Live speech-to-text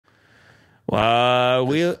Yeah,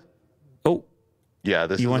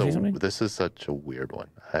 this is such a weird one.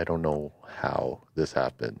 I don't know how this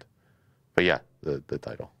happened. But yeah, the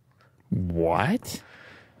title. What?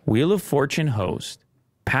 Wheel of Fortune host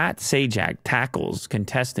Pat Sajak tackles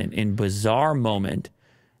contestant in bizarre moment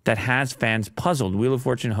that has fans puzzled. Wheel of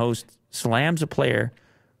Fortune host slams a player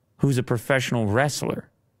who's a professional wrestler.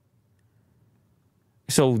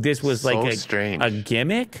 So this was like a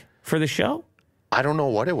gimmick for the show? I don't know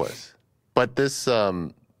what it was. But this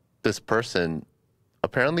person,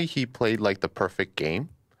 apparently he played like the perfect game.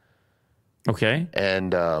 Okay.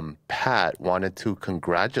 And Pat wanted to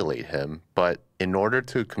congratulate him, but in order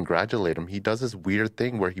to congratulate him, he does this weird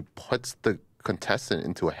thing where he puts the contestant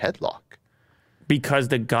into a headlock. Because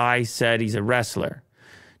the guy said he's a wrestler.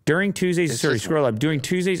 During Tuesday's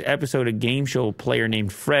episode, a game show player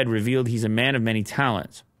named Fred revealed he's a man of many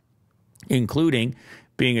talents, including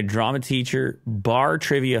being a drama teacher, bar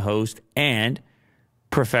trivia host, and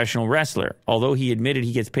professional wrestler. Although he admitted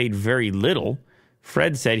he gets paid very little,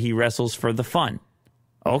 Fred said he wrestles for the fun.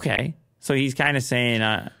 Okay. So he's kind of saying,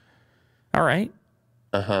 all right,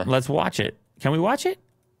 let's watch it. Can we watch it?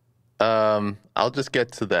 I'll just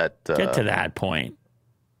get to that. Get to that point.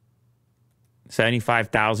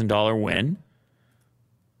 $75,000 win.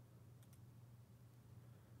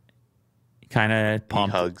 Kind of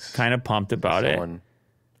pumped about it.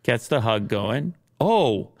 Gets the hug going.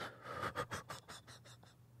 Oh.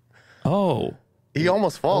 He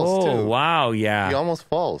almost falls, too. Oh, wow, yeah. He almost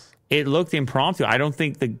falls. It looked impromptu. I don't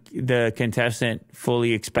think the contestant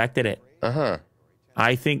fully expected it.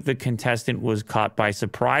 I think the contestant was caught by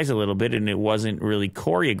surprise a little bit, and it wasn't really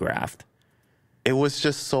choreographed. It was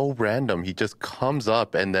just so random. He just comes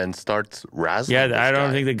up and then starts razzling. Yeah, I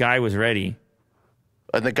don't think the guy was ready.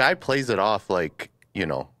 And the guy plays it off like,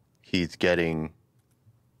 he's getting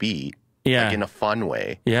beat. Yeah. Like in a fun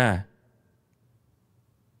way. Yeah.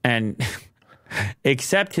 And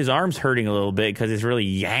except his arm's hurting a little bit because it's really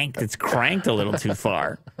yanked. It's cranked a little too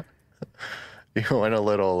far. You went a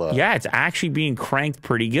little... Yeah, it's actually being cranked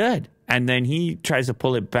pretty good. And then he tries to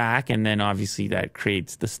pull it back, and then obviously that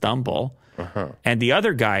creates the stumble. And the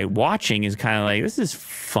other guy watching is kind of like, this is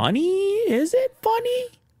funny? Is it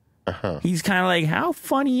funny? He's kind of like, how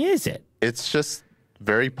funny is it? It's just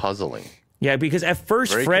very puzzling. Yeah, because at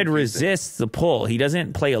first Fred resists the pull. He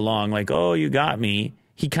doesn't play along like, oh, you got me.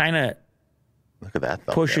 He kind of look at that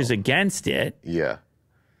pushes against it. Yeah.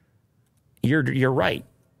 You're right.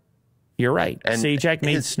 You're right. And Sajak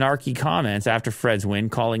made snarky comments after Fred's win,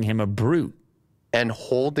 calling him a brute. And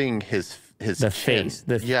holding his face,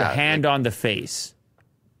 the hand on the face.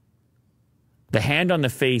 The hand on the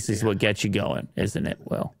face is what gets you going, isn't it,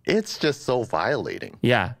 Will? It's just so violating.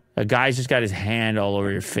 Yeah. A guy's just got his hand all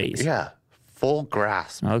over your face. Yeah. Full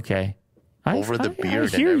grasp. Okay. Over the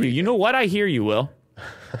beard. I hear you. You know what? I hear you, Will.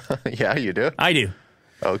 Yeah, you do? I do.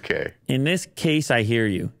 Okay. In this case, I hear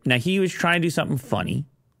you. Now, he was trying to do something funny.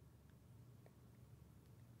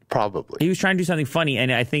 Probably. He was trying to do something funny,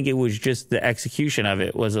 and I think it was just the execution of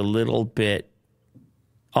it was a little bit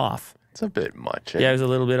off. It's a bit much. Yeah, it was a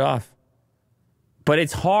little bit off. But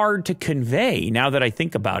it's hard to convey now that I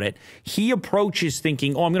think about it. He approaches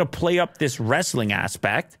thinking, oh, I'm going to play up this wrestling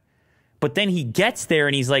aspect. But then he gets there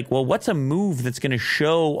and he's like, well, what's a move that's going to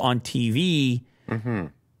show on TV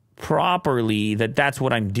properly that's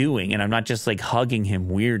what I'm doing? And I'm not just like hugging him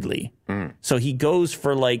weirdly. So he goes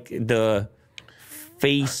for like the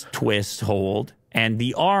face twist hold and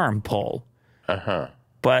the arm pull.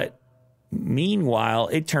 But meanwhile,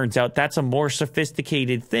 it turns out that's a more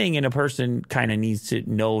sophisticated thing, and a person kind of needs to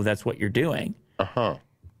know that's what you're doing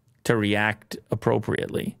to react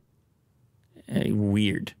appropriately.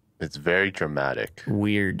 Weird. It's very dramatic.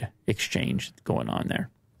 Weird exchange going on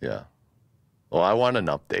there. Yeah. Well, I want an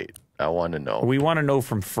update. I want to know. We want to know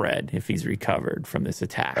from Fred if he's recovered from this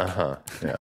attack. Yeah.